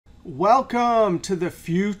Welcome to the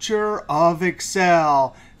future of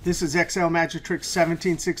Excel. This is Excel Magic Trick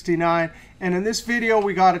 1769. And in this video,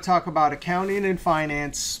 we got to talk about accounting and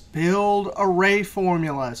finance spilled array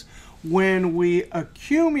formulas. When we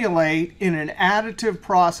accumulate in an additive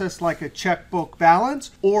process like a checkbook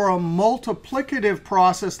balance or a multiplicative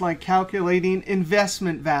process like calculating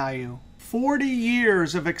investment value. 40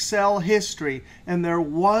 years of Excel history, and there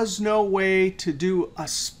was no way to do a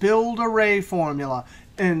spilled array formula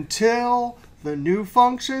until the new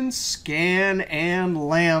functions SCAN and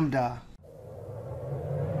LAMBDA.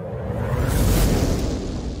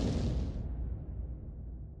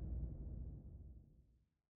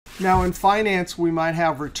 Now in finance, we might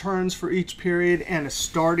have returns for each period and a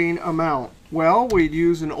starting amount. Well, we'd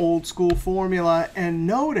use an old school formula, and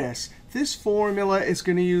notice this formula is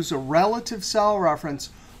going to use a relative cell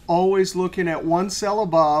reference, always looking at one cell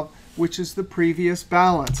above, which is the previous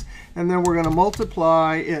balance. And then we're going to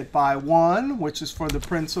multiply it by 1, which is for the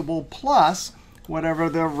principal, plus whatever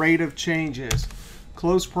the rate of change is.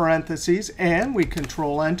 Close parentheses, and we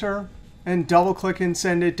Control-Enter, and double-click and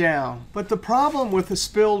send it down. But the problem with a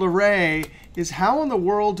spilled array is how in the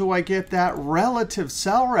world do I get that relative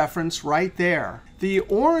cell reference right there? The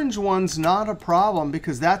orange one's not a problem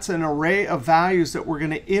because that's an array of values that we're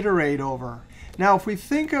going to iterate over. Now, if we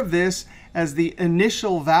think of this as the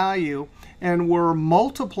initial value and we're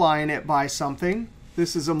multiplying it by something,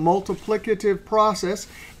 this is a multiplicative process,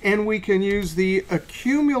 and we can use the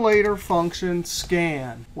accumulator function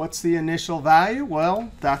scan. What's the initial value?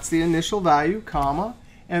 Well, that's the initial value, comma.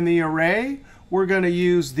 And the array, we're going to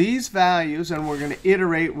use these values, and we're going to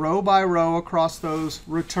iterate row by row across those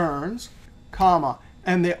returns, comma.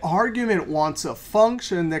 And the argument wants a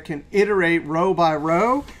function that can iterate row by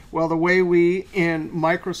row. Well, the way we in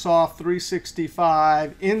Microsoft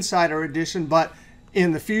 365 Insider Edition, but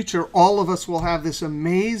in the future, all of us will have this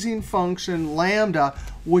amazing function lambda,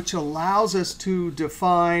 which allows us to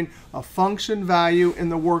define a function value in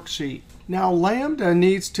the worksheet. Now, lambda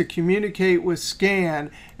needs to communicate with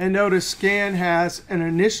scan. And notice scan has an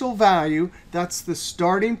initial value. That's the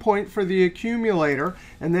starting point for the accumulator.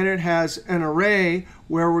 And then it has an array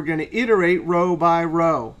where we're going to iterate row by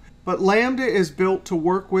row. But lambda is built to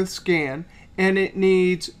work with scan, and it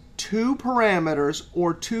needs two parameters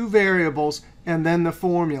or two variables and then the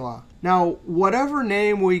formula. Now, whatever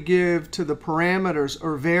name we give to the parameters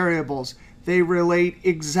or variables, they relate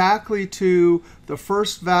exactly to the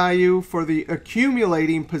first value for the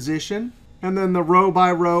accumulating position and then the row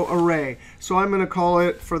by row array. So I'm going to call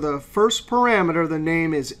it, for the first parameter, the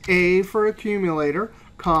name is A for accumulator,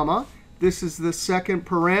 comma. This is the second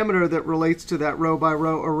parameter that relates to that row by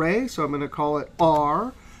row array. So I'm going to call it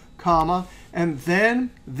R, comma. And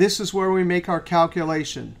then this is where we make our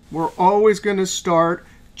calculation. We're always going to start,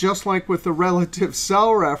 just like with the relative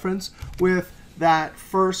cell reference, with that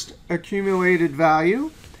first accumulated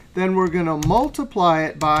value. Then we're going to multiply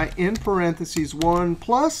it by, in parentheses, 1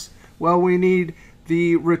 plus. Well, we need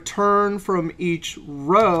the return from each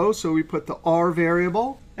row. So we put the R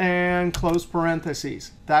variable and close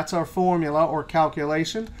parentheses. That's our formula or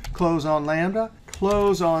calculation. Close on lambda,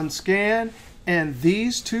 close on scan. And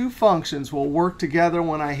these two functions will work together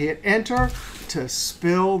when I hit Enter to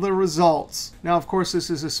spill the results. Now, of course,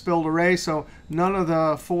 this is a spilled array, so none of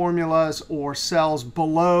the formulas or cells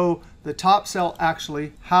below the top cell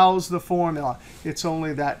actually house the formula. It's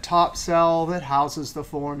only that top cell that houses the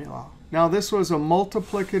formula. Now, this was a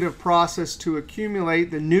multiplicative process to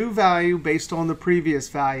accumulate the new value based on the previous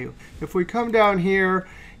value. If we come down here,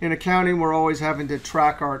 in accounting, we're always having to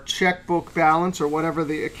track our checkbook balance or whatever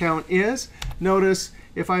the account is. Notice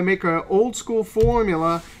if I make an old school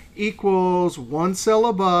formula equals one cell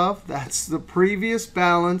above, that's the previous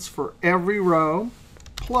balance for every row,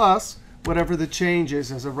 plus whatever the change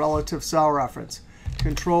is as a relative cell reference.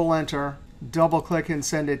 Control-Enter, double-click, and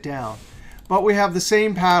send it down. But we have the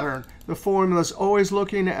same pattern. The formula is always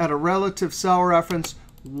looking at a relative cell reference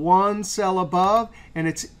one cell above, and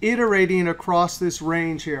it's iterating across this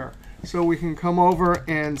range here. So we can come over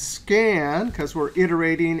and scan, because we're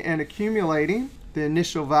iterating and accumulating. The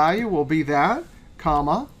initial value will be that,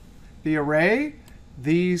 comma. The array,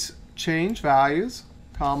 these change values,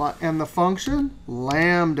 comma. And the function,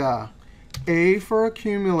 lambda. A for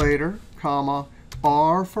accumulator, comma.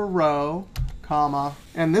 R for row, comma.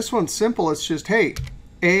 And this one's simple. It's just, hey,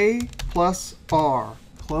 A plus R.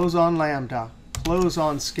 Close on lambda. Close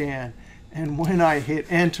on scan. And when I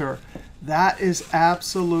hit Enter, that is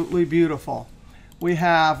absolutely beautiful. We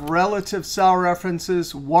have relative cell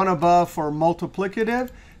references, one above for multiplicative.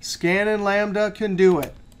 SCAN and LAMBDA can do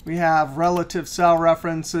it. We have relative cell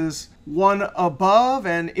references one above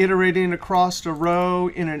and iterating across a row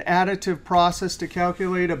in an additive process to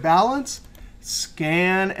calculate a balance,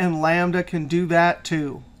 SCAN and LAMBDA can do that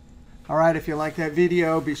too. All right, if you like that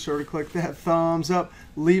video, be sure to click that thumbs up,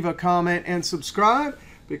 leave a comment, and subscribe,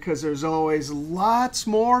 because there's always lots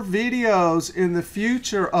more videos in the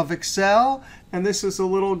future of Excel. And this is a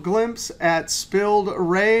little glimpse at spilled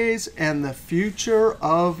arrays and the future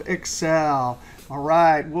of Excel. All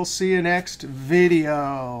right, we'll see you next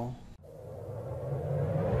video.